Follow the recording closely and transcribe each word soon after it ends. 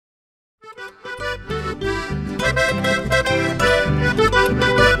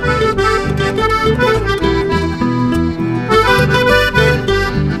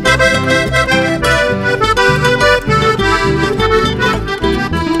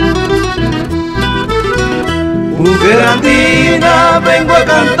Mujer andina, vengo a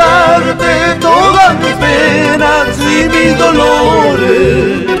cantarte todas mis penas y mis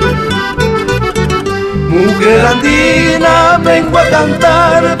dolores. Mujer andina, vengo a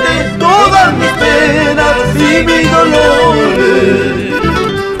cantarte todas mis penas y mis dolores.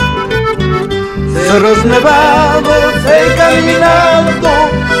 Cerros nevados he caminado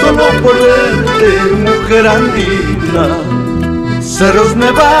solo por verte, mujer andina. Cerros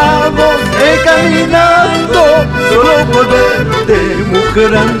nevados he caminado solo por verte,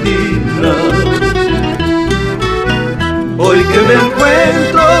 mujer andina. Hoy que me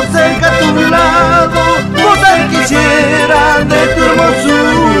encuentro cerca a tu lado, gozar quisiera de tu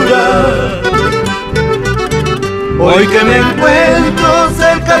hermosura. Hoy que me encuentro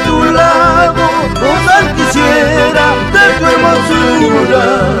cerca a tu lado, gozar quisiera de tu hermosura.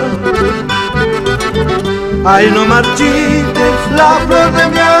 Ay, no marchites la flor de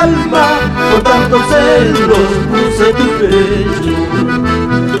mi alma, con tantos celos puse tu pecho.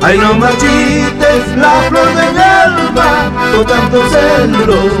 Ay, no marchites la flor de mi alma, con tantos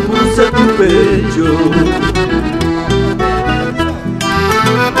celos puse tu pecho.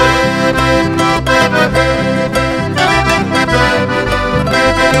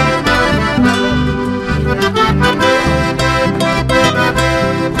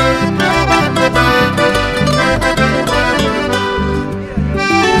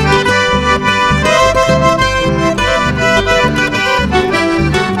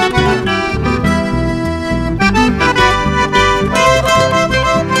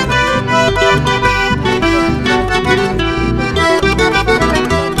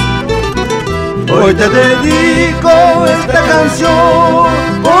 Hoy te dedico esta canción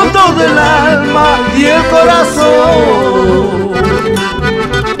con todo el alma y el corazón.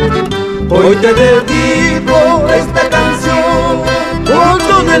 Hoy te dedico esta canción con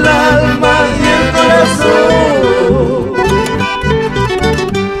todo el alma y el corazón.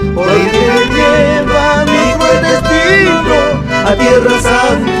 Porque me lleva mi cruel destino a tierra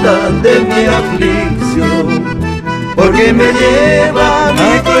santa de mi aflicción. Porque me lleva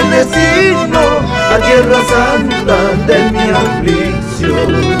mi cruel destino a tierra santa de mi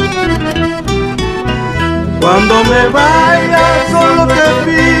aflicción. Cuando me vaya solo te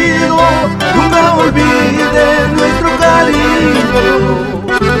pido, nunca olvides nuestro cariño.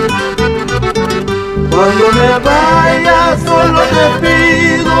 Cuando me vaya solo te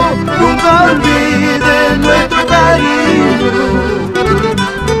pido, nunca olvides nuestro cariño.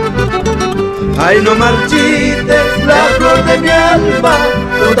 Ay, no marchites la flor de mi alma,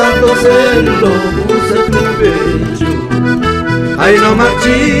 con tanto celo puse tu pecho. Ay, no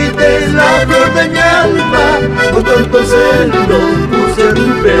marchites la flor de mi alma, con tanto celo puse tu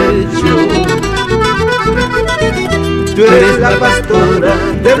pecho. Tú eres la pastora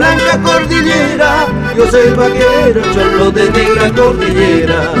de blanca cordillera, yo soy el vaquero cholo de negra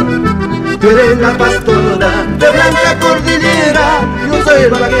cordillera. Tú eres la pastora de blanca cordillera, yo soy el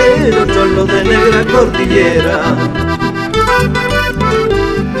vaquero cholo de negra cordillera.